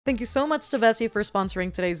Thank you so much to Vessi for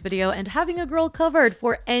sponsoring today's video and having a girl covered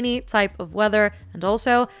for any type of weather, and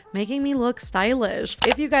also making me look stylish.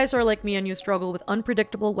 If you guys are like me and you struggle with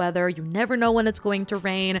unpredictable weather, you never know when it's going to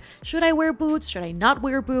rain, should I wear boots, should I not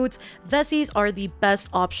wear boots, Vessis are the best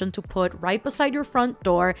option to put right beside your front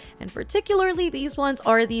door, and particularly these ones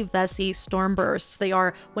are the Vessi Stormbursts. They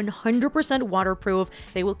are 100% waterproof,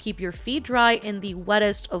 they will keep your feet dry in the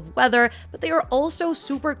wettest of weather, but they are also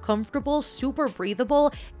super comfortable, super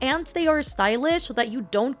breathable, and they are stylish so that you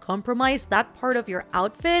don't compromise that part of your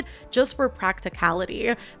outfit just for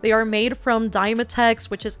practicality. They are made from Dymatex,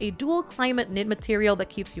 which is a dual climate knit material that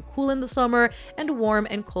keeps you cool in the summer and warm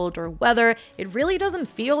in colder weather. It really doesn't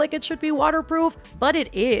feel like it should be waterproof, but it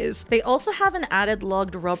is. They also have an added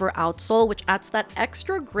lugged rubber outsole, which adds that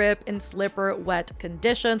extra grip in slipper wet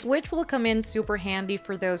conditions, which will come in super handy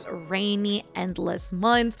for those rainy, endless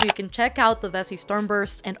months. So you can check out the Vessi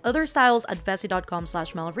Stormburst and other styles at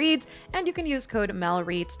vessi.com/MelReads, and you can use code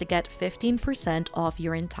MelReads to get 15% off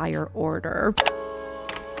your entire order.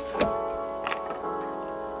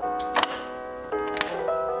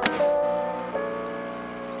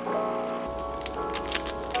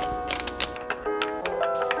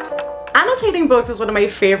 Annotating books is one of my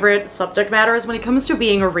favorite subject matters when it comes to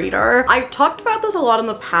being a reader. I've talked about this a lot in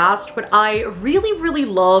the past, but I really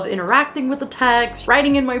love interacting with the text,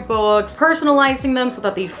 writing in my books, personalizing them so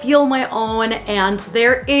that they feel my own, and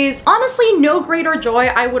there is honestly no greater joy,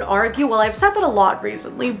 I would argue. Well, I've said that a lot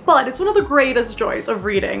recently, but it's one of the greatest joys of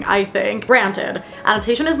reading, I think. Granted,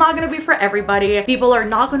 annotation is not going to be for everybody. People are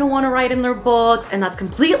not going to want to write in their books, and that's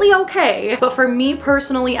completely okay. But for me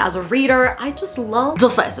personally, as a reader, I just love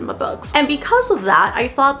defacing my books. And because of that, I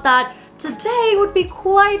thought that today would be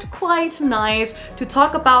quite nice to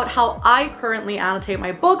talk about how I currently annotate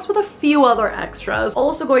my books with a few other extras.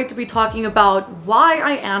 Also going to be talking about why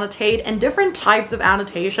I annotate and different types of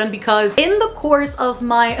annotation, because in the course of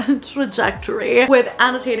my trajectory with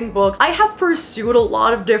annotating books, I have pursued a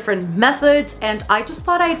lot of different methods, and I just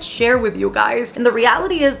thought I'd share with you guys. And the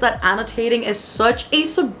reality is that annotating is such a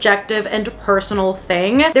subjective and personal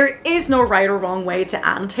thing. There is no right or wrong way to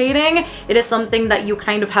annotating. It is something that you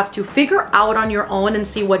kind of have to figure out on your own and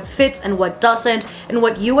see what fits and what doesn't, and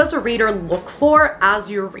what you as a reader look for as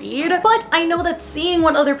you read. But I know that seeing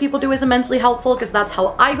what other people do is immensely helpful, because that's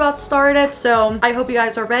how I got started. So I hope you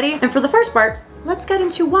guys are ready. And for the first part, let's get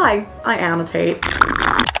into why I annotate.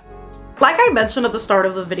 Like I mentioned at the start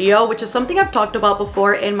of the video, which is something I've talked about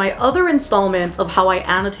before in my other installments of how I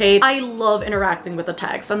annotate, I love interacting with the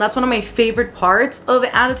text. And that's one of my favorite parts of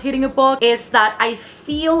annotating a book, is that I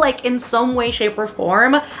feel like in some way, shape, or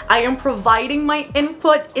form, I am providing my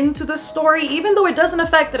input into the story, even though it doesn't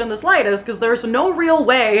affect it in the slightest, because there's no real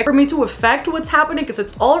way for me to affect what's happening because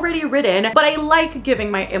it's already written. But I like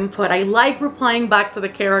giving my input. I like replying back to the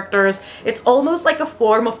characters. It's almost like a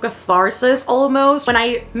form of catharsis almost, when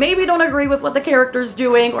I maybe don't agree with what the character's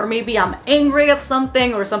doing, or maybe I'm angry at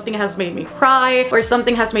something, or something has made me cry, or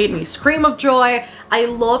something has made me scream of joy. I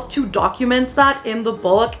love to document that in the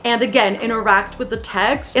book, and again, interact with the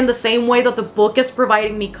text in the same way that the book is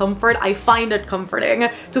providing me comfort. I find it comforting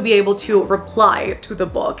to be able to reply to the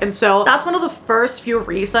book. And so that's one of the first few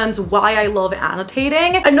reasons why I love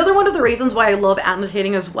annotating. Another one of the reasons why I love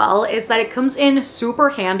annotating as well is that it comes in super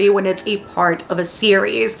handy when it's a part of a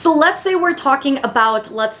series. So let's say we're talking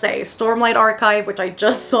about, let's say, Stormlight Archive, which I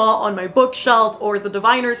just saw on my bookshelf, or the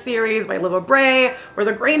Diviner series by Liva Bray, or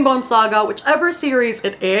the Grainbone Saga, whichever series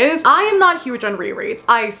it is. I am not huge on rereads.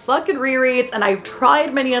 I suck at rereads, and I've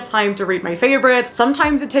tried many a time to read my favorites.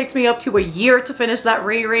 Sometimes it takes me up to a year to finish that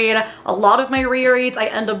reread. A lot of my rereads I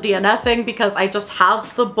end up DNFing because I just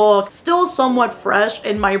have the book still somewhat fresh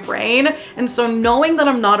in my brain. And so knowing that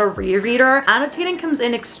I'm not a rereader, annotating comes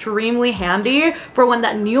in extremely handy for when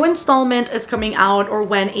that new installment is coming out, or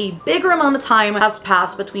when a bigger amount of time has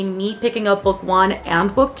passed between me picking up book 1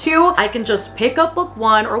 and book 2. I can just pick up book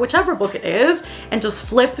 1, or whichever book it is, and just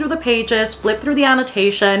flip through the pages, flip through the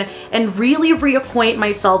annotation, and really reacquaint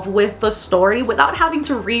myself with the story without having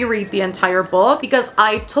to reread the entire book, because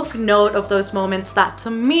I took note of those moments that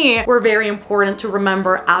to me were very important to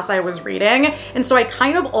remember as I was reading. And so I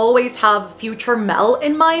kind of always have future Mel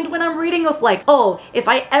in mind when I'm reading, of like, oh, if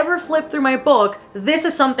I ever flip through my book, this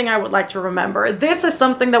is something I would like to remember. This is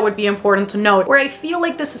something that would be important to note, where I feel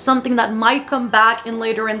like this is something that might come back in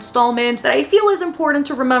later installments that I feel is important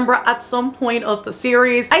to remember at some point of of the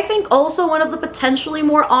series. I think also one of the potentially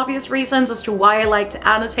more obvious reasons as to why I like to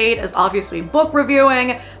annotate is obviously book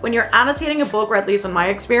reviewing. When you're annotating a book, or at least in my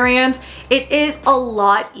experience, it is a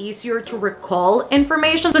lot easier to recall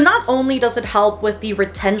information. So not only does it help with the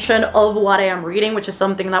retention of what I am reading, which is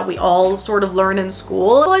something that we all sort of learn in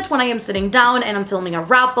school, but when I am sitting down and I'm filming a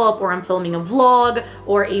wrap-up, or I'm filming a vlog,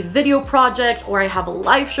 or a video project, or I have a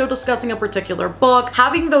live show discussing a particular book,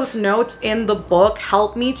 having those notes in the book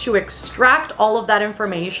help me to extract all of that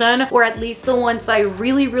information, or at least the ones that I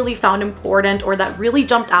really found important or that really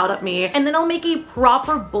jumped out at me, and then I'll make a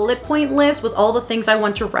proper bullet point list with all the things I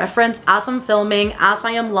want to reference as I'm filming, as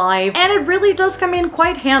I am live, and it really does come in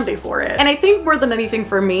quite handy for it. And I think more than anything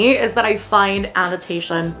for me is that I find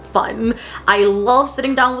annotation fun. I love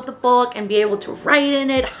sitting down with the book and be able to write in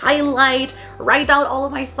it, highlight, write out all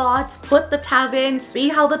of my thoughts, put the tab in, see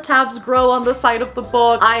how the tabs grow on the side of the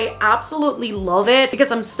book. I absolutely love it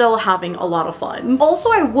because I'm still having a lot of fun.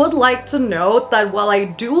 Also, I would like to note that while I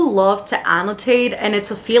do love to annotate, and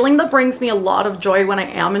it's a feeling that brings me a lot of joy when I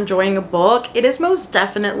am enjoying a book, it is most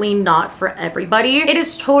definitely not for everybody. It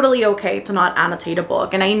is totally okay to not annotate a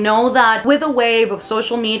book. And I know that with a wave of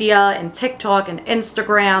social media and TikTok and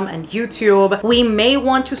Instagram and YouTube, we may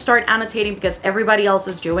want to start annotating because everybody else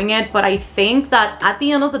is doing it, but I think that at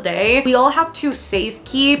the end of the day, we all have to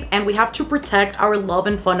safekeep and we have to protect our love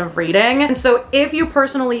and fun of reading. And so if you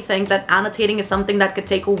personally think that annotating is something that could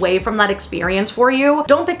take away from that experience for you,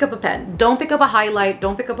 don't pick up a pen, don't pick up a highlight,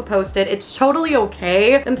 don't pick up a post-it. It's totally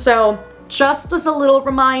okay. And so just as a little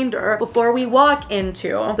reminder before we walk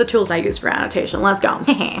into the tools I use for annotation, let's go.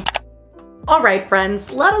 Alright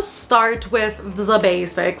friends, let us start with the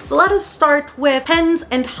basics. Let us start with pens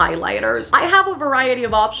and highlighters. I have a variety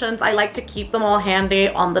of options. I like to keep them all handy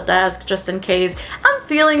on the desk just in case I'm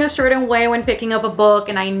feeling a certain way when picking up a book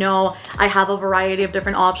and I know I have a variety of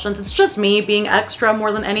different options. It's just me being extra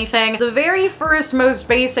more than anything. The very first most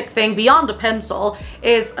basic thing beyond a pencil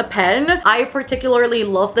is a pen. I particularly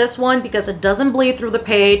love this one because it doesn't bleed through the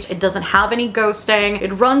page, it doesn't have any ghosting,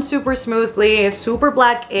 it runs super smoothly, super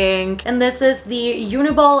black ink, and this is the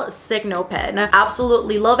Uniball Signo pen.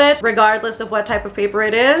 Absolutely love it, regardless of what type of paper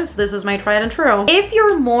it is. This is my tried and true. If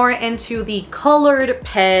you're more into the colored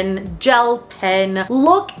pen, gel pen,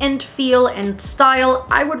 look and feel and style,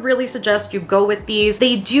 I would really suggest you go with these.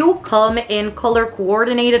 They do come in color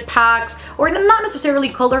coordinated packs, or not necessarily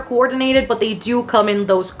color coordinated, but they do come in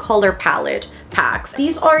those color palette packs.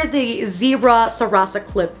 These are the Zebra Sarasa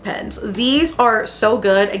clip pens. These are so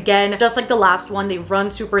good. Again, just like the last one, they run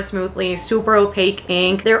super smoothly, super opaque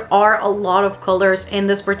ink. There are a lot of colors in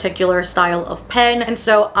this particular style of pen, and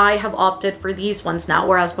so I have opted for these ones now,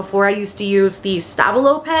 whereas before I used to use the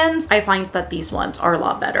Stabilo pens. I find that these ones are a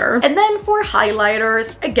lot better. And then for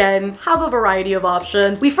highlighters, again, have a variety of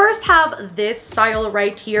options. We first have this style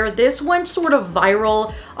right here. This went sort of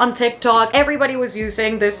viral on TikTok. Everybody was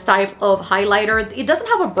using this type of highlighter. It doesn't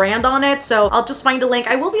have a brand on it, so I'll just find a link.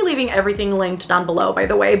 I will be leaving everything linked down below, by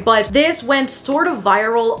the way, but this went sort of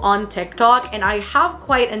viral on TikTok and I have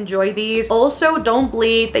quite enjoyed these. Also, don't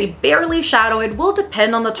bleed, they barely shadow. It will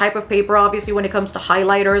depend on the type of paper, obviously, when it comes to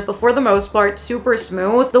highlighters, but for the most part, super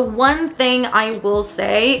smooth. The one thing I will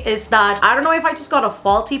say is that I don't know if I just got a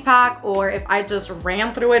faulty pack or if I just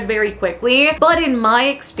ran through it very quickly, but in my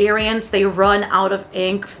experience, they run out of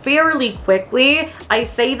ink fairly quickly. I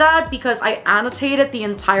say that because I annotated the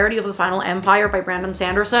entirety of The Final Empire by Brandon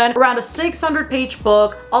Sanderson, around a 600-page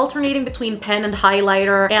book, alternating between pen and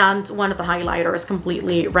highlighter, and one of the highlighters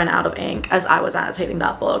completely ran out of ink as I was annotating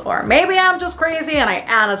that book. Or maybe I'm just crazy and I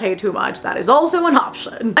annotate too much. That is also an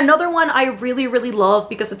option. Another one I really love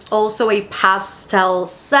because it's also a pastel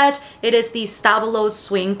set, it is the Stabilo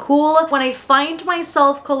Swing Cool. When I find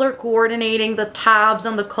myself color coordinating the tabs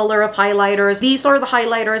and the color of highlighters, these are the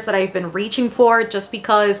highlighters that I've been reaching for just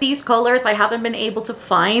because these colors I haven't been able to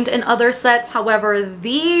find in other sets. However,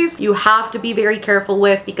 these you have to be very careful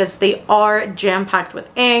with because they are jam-packed with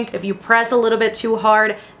ink. If you press a little bit too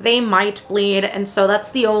hard, they might bleed, and so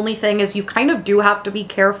that's the only thing, is you kind of do have to be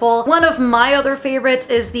careful. One of my other favorites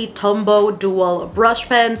is the Tombow Dual Brush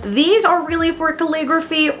Pens. These are really for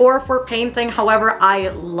calligraphy or for painting. However, I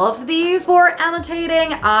love these for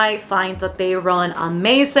annotating. I find that they run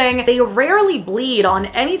amazing. They rarely bleed on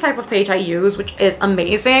any type of page I use, which is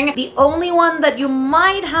amazing. The only one that you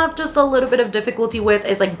might have just a little bit of difficulty with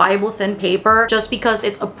is like Bible thin paper, just because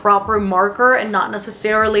it's a proper marker and not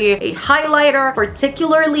necessarily a highlighter.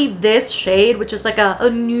 Particularly this shade, which is like a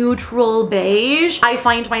neutral beige. I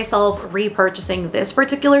find myself repurchasing this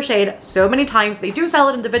particular shade so many times. They do sell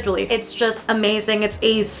it individually. It's just amazing. It's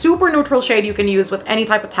a super neutral shade you can use with any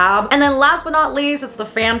type of tab. And then last but not least, it's the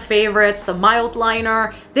fan favorites, the mild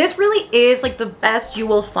liner. This really is like the best you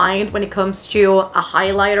will find when it comes to a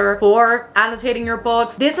highlighter for annotating your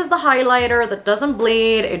books. This is the highlighter that doesn't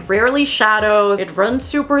bleed, it rarely shadows, it runs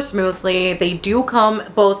super smoothly. They do come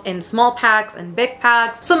both in small packs and big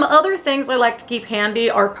packs. Some other things I like to keep handy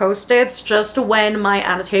are post-its, just when my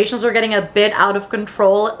annotations are getting a bit out of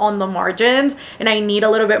control on the margins and I need a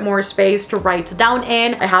little bit more space to write down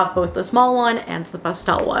in. I have both the small one and the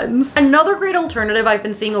pastel ones. Another great alternative I've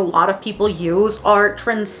been seeing a lot of people use are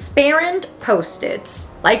transparent post-its.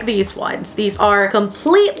 Like these ones. These are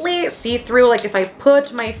completely see-through. Like if I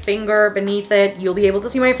put my finger beneath it, you'll be able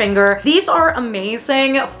to see my finger. These are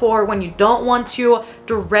amazing for when you don't want to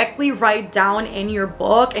directly write down in your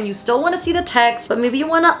book and you still want to see the text, but maybe you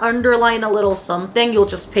want to underline a little something. You'll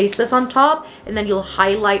just paste this on top and then you'll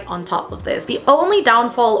highlight on top of this. The only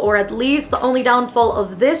downfall, or at least the only downfall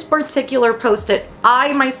of this particular post-it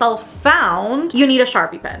I myself found, you need a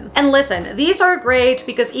Sharpie pen. And listen, these are great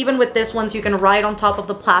because even with this ones, you can write on top of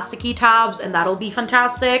the plasticky tabs and that'll be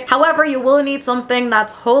fantastic. However, you will need something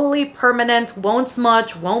that's wholly permanent, won't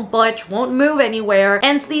smudge, won't budge, won't move anywhere.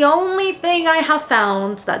 And the only thing I have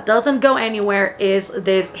found that doesn't go anywhere is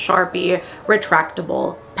this Sharpie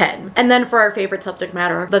retractable pen. And then for our favorite subject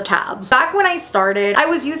matter, the tabs. Back when I started, I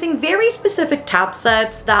was using very specific tab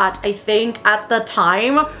sets that I think at the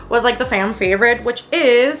time was like the fan favorite, which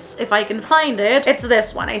is, if I can find it, it's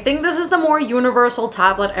this one. I think this is the more universal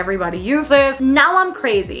tablet everybody uses. Now I'm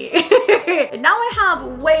crazy. Now I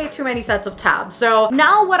have way too many sets of tabs. So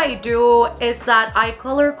now what I do is that I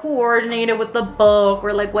color coordinate it with the book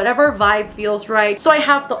or like whatever vibe feels right. So I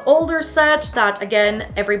have the older set that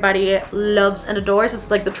again, everybody loves and adores. It's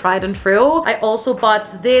like the tried and true. I also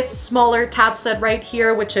bought this smaller tab set right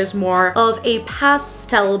here, which is more of a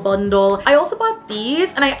pastel bundle. I also bought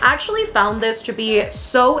these and I actually found this to be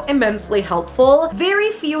so immensely helpful.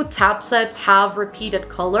 Very few tab sets have repeated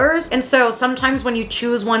colors. And so sometimes when you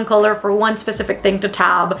choose one color for one specific thing to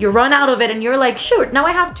tab, you run out of it and you're like, shoot, now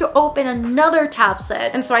I have to open another tab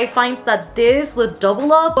set. And so I find that this with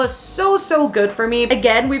double up was so good for me.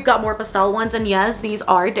 Again, we've got more pastel ones and yes, these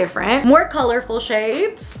are different, more colorful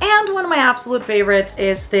shades. And one of my absolute favorites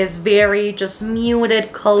is this very just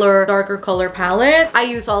muted color, darker color palette. I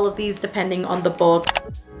use all of these depending on the book.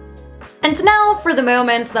 And now for the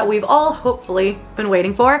moment that we've all hopefully been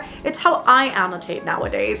waiting for, it's how I annotate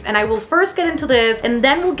nowadays. And I will first get into this and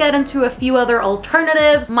then we'll get into a few other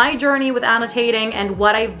alternatives, my journey with annotating and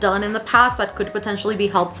what I've done in the past that could potentially be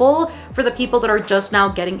helpful for the people that are just now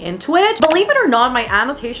getting into it. Believe it or not, my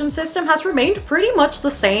annotation system has remained pretty much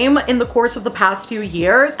the same in the course of the past few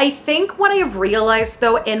years. I think what I have realized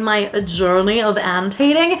though in my journey of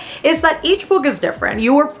annotating is that each book is different.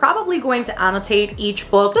 You are probably going to annotate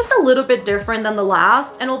each book just a little bit different than the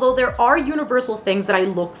last, and although there are universal things that I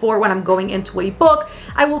look for when I'm going into a book,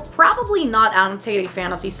 I will probably not annotate a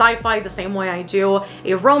fantasy sci-fi the same way I do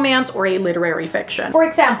a romance or a literary fiction. For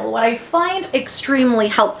example, what I find extremely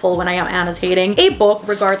helpful when I am annotating a book,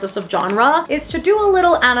 regardless of genre, is to do a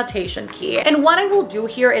little annotation key. And what I will do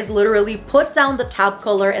here is literally put down the tab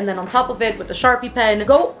color and then on top of it with the Sharpie pen,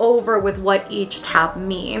 go over with what each tab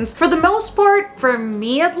means. For the most part, for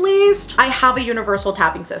me at least, I have a universal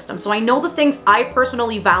tabbing system, so I know the things I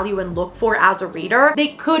personally value and look for as a reader. They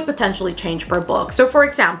could potentially change per book. So for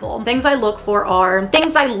example, things I look for are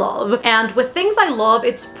things I love. And with things I love,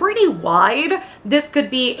 it's pretty wide. This could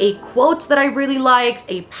be a quote that I really liked,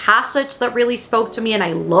 a passage that really spoke to me and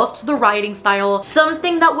I loved the writing style,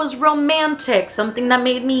 something that was romantic, something that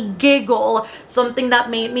made me giggle, something that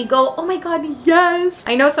made me go, oh my god, yes.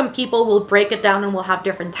 I know some people will break it down and will have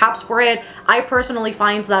different tabs for it. I personally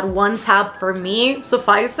find that one tab for me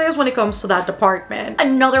suffices when it comes to that department.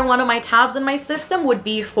 Another one of my tabs in my system would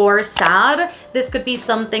be for sad. This could be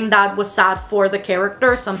something that was sad for the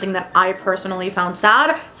character, something that I personally found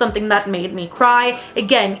sad, something that made me cry.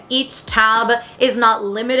 Again, each tab is not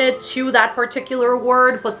limited to that particular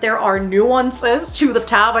word, but there are nuances to the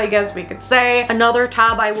tab, I guess we could say. Another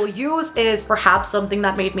tab I will use is perhaps something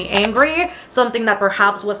that made me angry, something that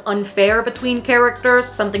perhaps was unfair between characters,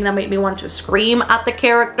 something that made me want to scream at the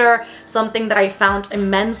character, something that I found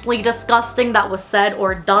immensely really disgusting that was said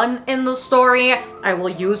or done in the story, I will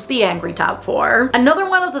use the angry tab for. Another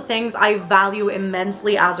one of the things I value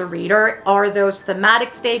immensely as a reader are those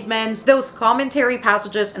thematic statements, those commentary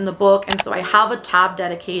passages in the book, and so I have a tab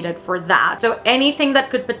dedicated for that. So anything that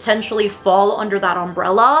could potentially fall under that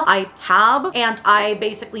umbrella, I tab and I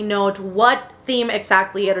basically note what theme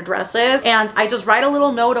exactly it addresses, and I just write a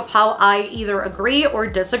little note of how I either agree or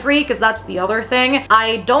disagree, because that's the other thing.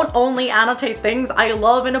 I don't only annotate things I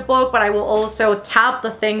love in a book, but I will also tab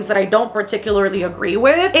the things that I don't particularly agree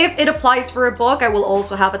with. If it applies for a book, I will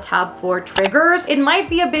also have a tab for triggers. It might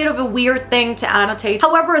be a bit of a weird thing to annotate.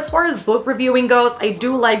 However, as far as book reviewing goes, I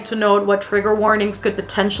do like to note what trigger warnings could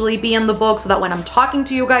potentially be in the book, so that when I'm talking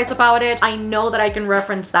to you guys about it, I know that I can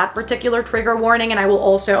reference that particular trigger warning, and I will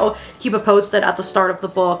also keep a post at the start of the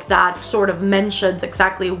book that sort of mentions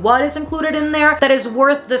exactly what is included in there that is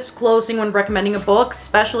worth disclosing when recommending a book,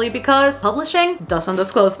 especially because publishing doesn't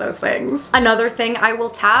disclose those things. Another thing I will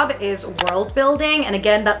tab is world building, and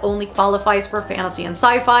again, that only qualifies for fantasy and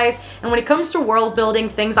sci-fis. And when it comes to world building,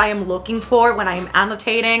 things I am looking for when I am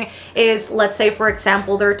annotating is, let's say for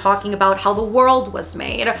example, they're talking about how the world was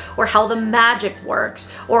made, or how the magic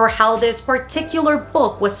works, or how this particular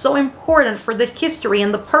book was so important for the history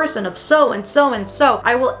and the person of so and so and so.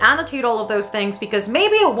 I will annotate all of those things because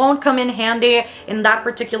maybe it won't come in handy in that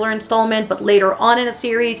particular installment, but later on in a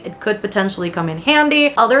series it could potentially come in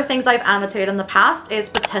handy. Other things I've annotated in the past is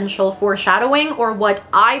potential foreshadowing, or what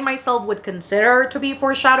I myself would consider to be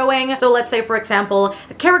foreshadowing. So let's say for example,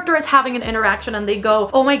 a character is having an interaction and they go,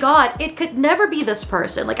 oh my god, it could never be this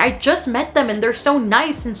person, like I just met them and they're so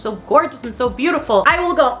nice and so gorgeous and so beautiful. I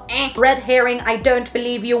will go, red herring, I don't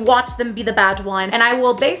believe you, watch them be the bad one, and I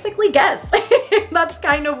will basically guess. That's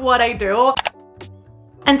kind of what I do.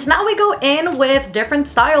 And now we go in with different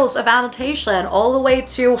styles of annotation, all the way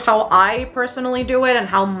to how I personally do it and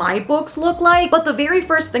how my books look like. But the very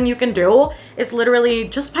first thing you can do is literally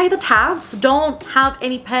just buy the tabs. Don't have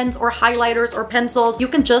any pens or highlighters or pencils. You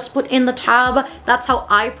can just put in the tab. That's how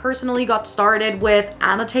I personally got started with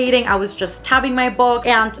annotating. I was just tabbing my book,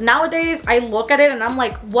 and nowadays I look at it and I'm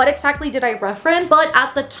like, what exactly did I reference? But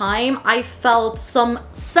at the time I felt some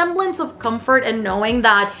semblance of comfort in knowing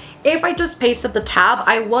that if I just pasted the tab,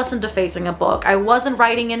 I wasn't defacing a book. I wasn't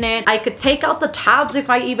writing in it. I could take out the tabs if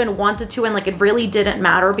I even wanted to, and like it really didn't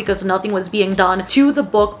matter because nothing was being done to the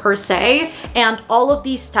book per se. And all of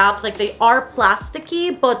these tabs, like they are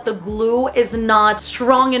plasticky, but the glue is not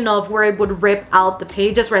strong enough where it would rip out the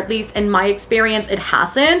pages, or at least in my experience, it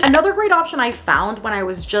hasn't. Another great option I found when I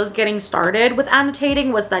was just getting started with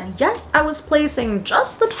annotating was that yes, I was placing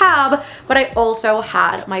just the tab, but I also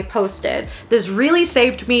had my post-it. This really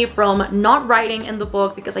saved me from not writing in the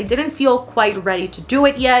book because I didn't feel quite ready to do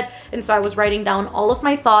it yet, and so I was writing down all of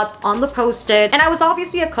my thoughts on the post-it, and I was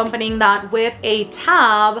obviously accompanying that with a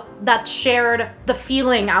tab that shared the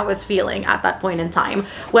feeling I was feeling at that point in time,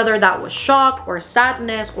 whether that was shock or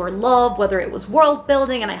sadness or love, whether it was world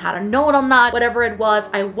building and I had a note on that, whatever it was,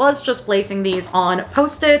 I was just placing these on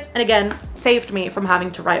post-its, and again, saved me from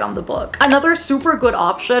having to write on the book. Another super good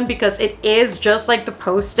option, because it is just like the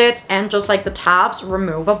post-its and just like the tabs,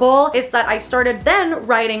 removable, is that I started then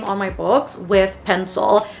writing on my books with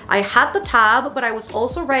pencil. I had the tab, but I was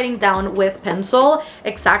also writing down with pencil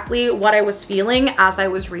exactly what I was feeling as I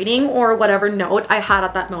was reading, or whatever note I had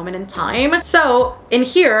at that moment in time. So in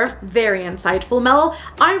here, very insightful, Mel,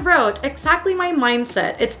 I wrote exactly my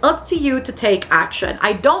mindset. It's up to you to take action.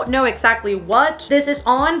 I don't know exactly what this is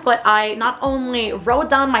on, but I not only wrote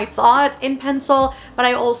down my thought in pencil, but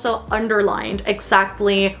I also underlined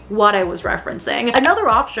exactly what I was referencing. Another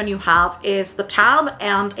option you have is the tab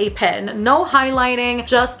and a pen. No highlighting,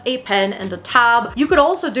 just a pen and a tab. You could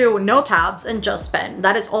also do no tabs and just pen.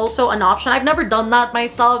 That is also an option. I've never done that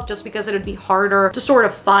myself just because it would be harder to sort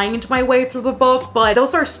of find my way through the book, but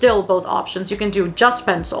those are still both options. You can do just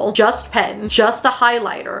pencil, just pen, just a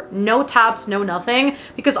highlighter, no tabs, no nothing,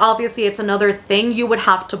 because obviously it's another thing you would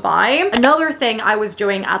have to buy. Another thing I was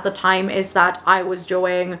doing at the time is that I was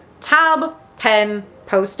doing tab, pen,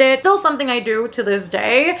 post-it. Still something I do to this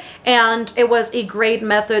day, and it was a great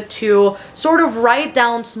method to sort of write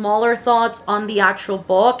down smaller thoughts on the actual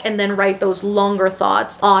book and then write those longer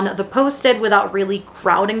thoughts on the post-it without really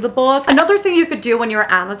crowding the book. Another thing you could do when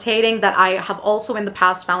you're annotating that I have also in the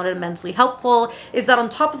past found it immensely helpful is that on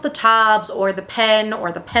top of the tabs or the pen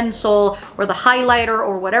or the pencil or the highlighter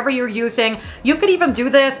or whatever you're using, you could even do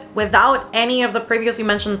this without any of the previously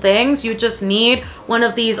mentioned things. You just need one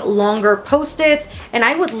of these longer post-its, and and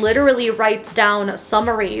I would literally write down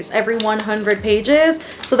summaries every 100 pages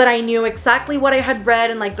so that I knew exactly what I had read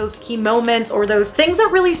and like those key moments or those things that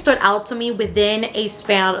really stood out to me within a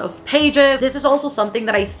span of pages. This is also something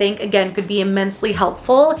that I think, again, could be immensely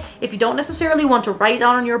helpful if you don't necessarily want to write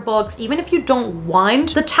down on your books, even if you don't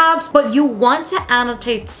want the tabs, but you want to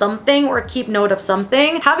annotate something or keep note of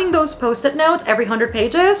something. Having those post-it notes every 100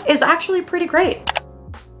 pages is actually pretty great.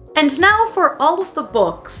 And now for all of the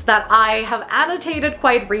books that I have annotated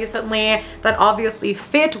quite recently that obviously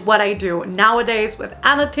fit what I do nowadays with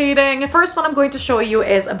annotating. First one I'm going to show you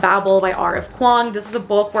is Babel by R.F. Kuang. This is a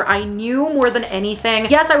book where I knew more than anything.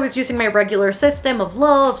 Yes, I was using my regular system of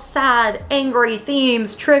love, sad, angry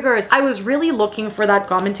themes, triggers. I was really looking for that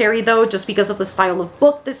commentary though, just because of the style of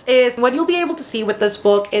book this is. What you'll be able to see with this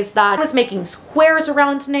book is that I was making squares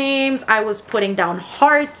around names, I was putting down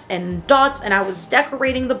hearts and dots, and I was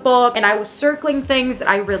decorating the book, and I was circling things that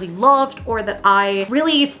I really loved or that I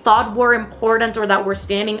really thought were important or that were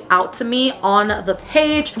standing out to me on the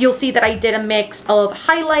page. You'll see that I did a mix of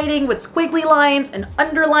highlighting with squiggly lines and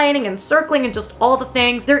underlining and circling and just all the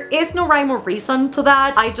things. There is no rhyme or reason to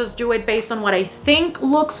that. I just do it based on what I think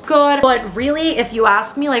looks good. But really, if you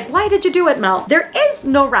ask me like, why did you do it, Mel? There is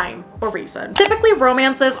no rhyme or reason. Typically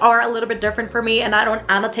romances are a little bit different for me, and I don't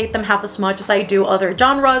annotate them half as much as I do other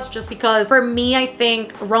genres, just because for me, I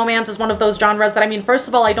think romance is one of those genres that, I mean, first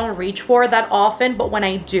of all, I don't reach for that often, but when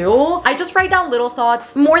I do, I just write down little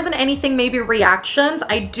thoughts. More than anything, maybe reactions.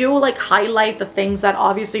 I do like highlight the things that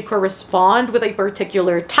obviously correspond with a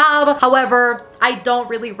particular tab. However, I don't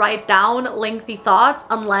really write down lengthy thoughts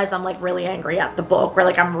unless I'm like really angry at the book or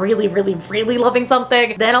like I'm really loving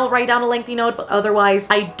something. Then I'll write down a lengthy note, but otherwise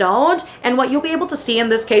I don't. And what you'll be able to see in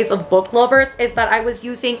this case of book lovers is that I was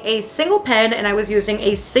using a single pen and I was using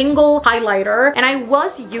a single highlighter, and I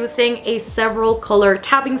was using a several color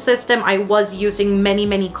tabbing system. I was using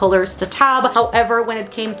many colors to tab. However, when it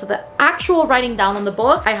came to the actual writing down on the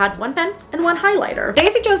book, I had one pen and one highlighter.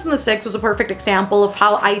 Daisy Jones and the Six was a perfect example of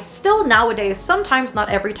how I still nowadays, sometimes, not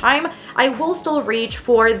every time, I will still reach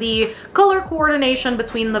for the color coordination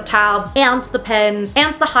between the tabs and the pens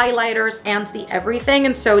and the highlighters and the everything.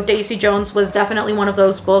 And so Daisy Jones was definitely one of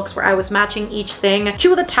those books where I was matching each thing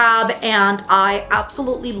to the tab, and I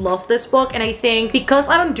absolutely love this book. And I think because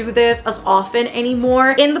I don't do this as often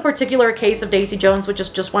anymore, in the particular case of Daisy Jones, which is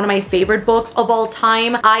just one of my favorite books of all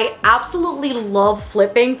time, I absolutely love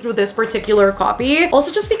flipping through this particular copy.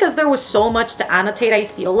 Also just because there was so much to annotate, I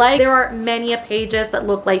feel like there are many pages that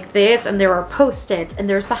look like this, and there are post-its, and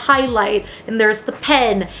there's the highlight, and there's the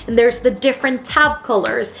pen, and there's the different tab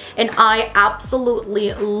colors, and I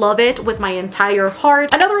absolutely love it with my entire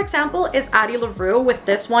heart. Another example is Addie LaRue. With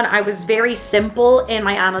this one, I was very simple in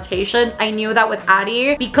my annotations. I knew that with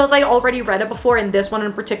Addie, because I already read it before, and this one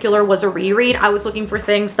in particular was a reread, I was looking for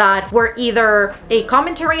things that were either a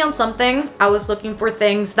commentary on something, I was looking for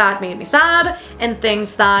things that made me sad, and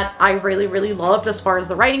things that I really loved as far as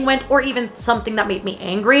the writing went, or even something that made me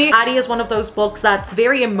angry. Addie is one of those books that's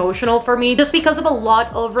very emotional for me just because of a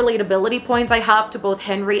lot of relatability points I have to both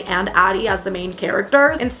Henry and Addie as the main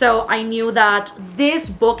characters. And so I knew that this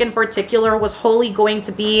book in particular was wholly going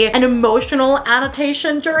to be an emotional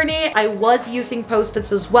annotation journey. I was using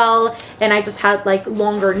post-its as well, and I just had like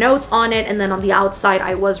longer notes on it, and then on the outside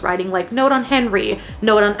I was writing like note on Henry,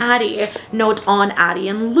 note on Addie, note on Addie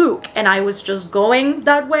and Luke, and I was just going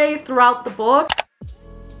that way throughout the book.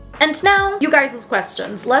 And now, you guys'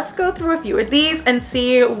 questions. Let's go through a few of these and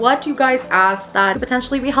see what you guys asked that could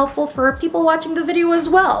potentially be helpful for people watching the video as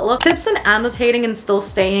well. Tips in annotating and still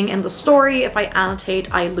staying in the story. If I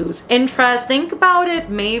annotate, I lose interest. Think about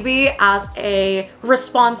it maybe as a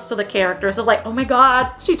response to the characters of like, oh my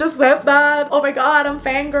god, she just said that. Oh my god, I'm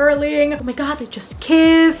fangirling. Oh my god, they just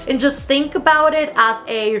kissed. And just think about it as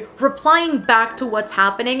a replying back to what's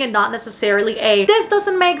happening and not necessarily a, this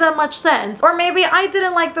doesn't make that much sense. Or maybe I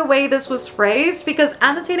didn't like the way this was phrased, because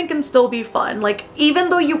annotating can still be fun. Like, even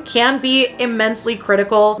though you can be immensely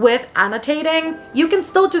critical with annotating, you can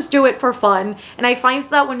still just do it for fun. And I find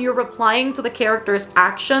that when you're replying to the character's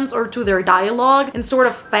actions or to their dialogue and sort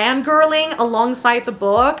of fangirling alongside the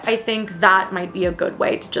book, I think that might be a good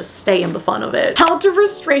way to just stay in the fun of it. How to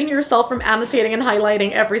restrain yourself from annotating and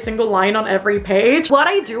highlighting every single line on every page. What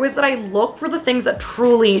I do is that I look for the things that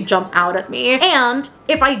truly jump out at me, and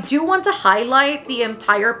if I do want to highlight the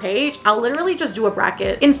entire page, I'll literally just do a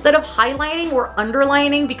bracket instead of highlighting or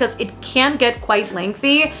underlining, because it can get quite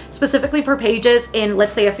lengthy, specifically for pages in,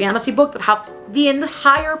 let's say, a fantasy book that have the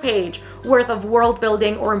entire page worth of world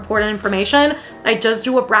building or important information, I just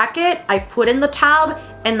do a bracket, I put in the tab,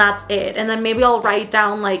 and that's it. And then maybe I'll write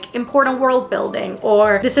down like important world building,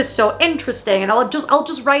 or this is so interesting, and I'll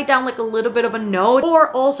just write down like a little bit of a note.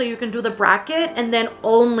 Or also you can do the bracket and then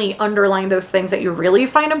only underline those things that you really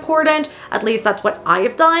find important. At least that's what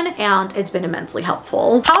I've done, and it's been immensely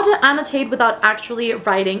helpful. How to annotate without actually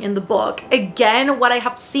writing in the book. Again, what I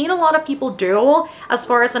have seen a lot of people do as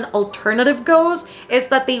far as an alternative goes is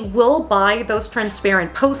that they will buy those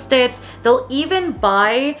transparent post-its. They'll even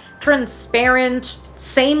buy transparent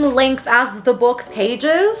same length as the book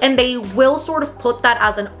pages, and they will sort of put that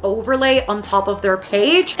as an overlay on top of their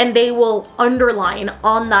page, and they will underline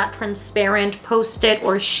on that transparent post-it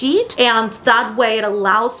or sheet, and that way it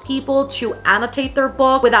allows people to annotate their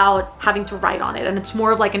book without having to write on it, and it's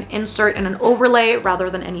more of like an insert and an overlay rather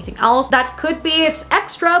than anything else. That could be, it's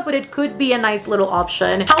extra, but it could be a nice little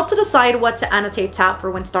option. How to decide what to annotate tab for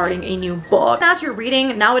when starting a new book. As you're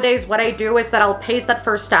reading, nowadays what I do is that I'll paste that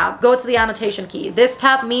first tab, go to the annotation key. This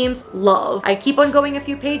tab means love. I keep on going a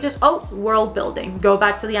few pages. Oh, world building. Go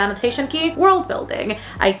back to the annotation key, world building.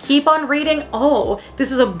 I keep on reading. Oh, this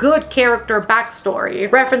is a good character backstory.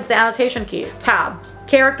 Reference the annotation key, tab,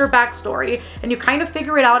 character backstory, and you kind of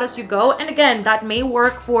figure it out as you go. And again, that may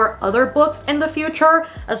work for other books in the future,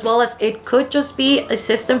 as well as it could just be a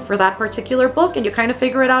system for that particular book, and you kind of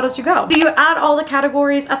figure it out as you go. Do you add all the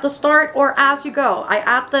categories at the start or as you go? I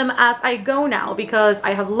add them as I go now, because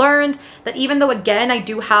I have learned that even though again I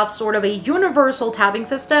do have sort of a universal tabbing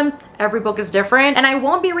system, every book is different, and I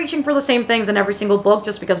won't be reaching for the same things in every single book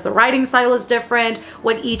just because the writing style is different,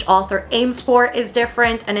 what each author aims for is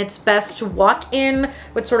different, and it's best to walk in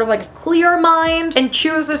with sort of like a clear mind and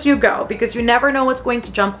choose as you go, because you never know what's going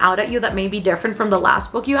to jump out at you that may be different from the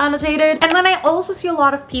last book you annotated. And then I also see a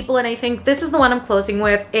lot of people, and I think this is the one I'm closing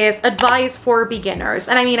with, is advice for beginners.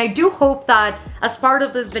 And I mean, I do hope that as part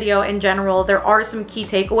of this video in general, there are some key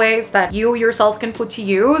takeaways that you yourself can put to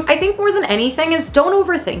use. I think more than anything is don't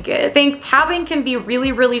overthink it. I think tabbing can be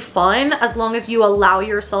really, really fun as long as you allow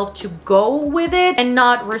yourself to go with it and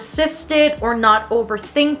not resist it or not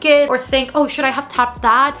overthink it or think, oh, should I have tapped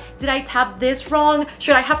that? Did I tap this wrong?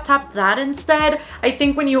 Should I have tapped that instead? I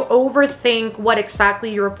think when you overthink what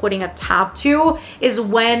exactly you're putting a tab to is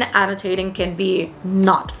when annotating can be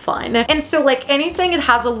not fun. And so like anything, it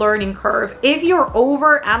has a learning curve. If you're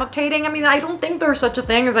over annotating, I mean, I don't think there's such a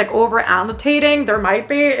thing as like over annotating. There might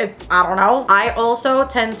be, I don't know. I also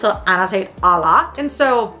tend to annotate a lot. And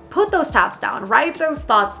so put those tabs down, write those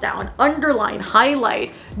thoughts down, underline,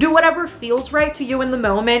 highlight, do whatever feels right to you in the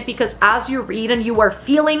moment, because as you read and you are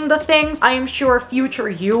feeling the things, I am sure future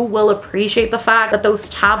you will appreciate the fact that those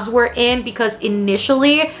tabs were in, because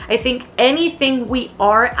initially, I think anything we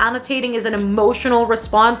are annotating is an emotional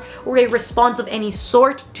response or a response of any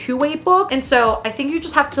sort to a book. And so I think you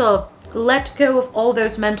just have to let go of all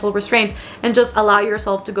those mental restraints and just allow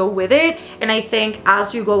yourself to go with it. And I think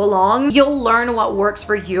as you go along, you'll learn what works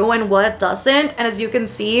for you and what doesn't. And as you can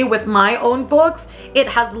see with my own books, it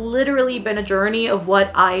has literally been a journey of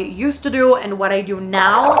what I used to do and what I do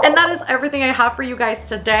now. And that is everything I have for you guys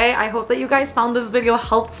today. I hope that you guys found this video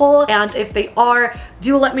helpful, and if they are,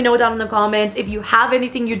 do let me know down in the comments. If you have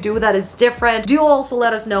anything you do that is different, do also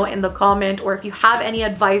let us know in the comment. Or if you have any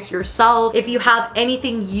advice yourself, if you have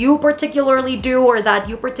anything you particularly do or that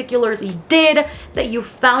you particularly did that you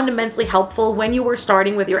found immensely helpful when you were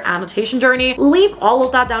starting with your annotation journey, leave all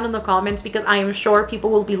of that down in the comments, because I am sure people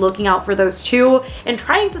will be looking out for those too and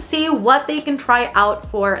trying to see what they can try out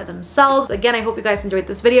for themselves. Again, I hope you guys enjoyed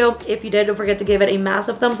this video. If you did, don't forget to give it a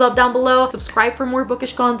massive thumbs up down below. Subscribe for more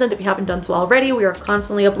bookish content if you haven't done so already. We are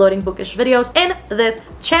constantly uploading bookish videos in this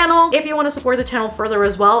channel. If you want to support the channel further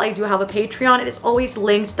as well, I do have a Patreon. It is always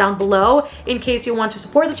linked down below in case you want to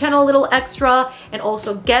support the channel a little extra and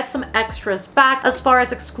also get some extras back as far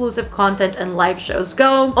as exclusive content and live shows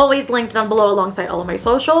go. Always linked down below alongside all of my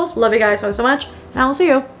socials. Love you guys so much, and I will see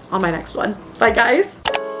you on my next one. Bye guys.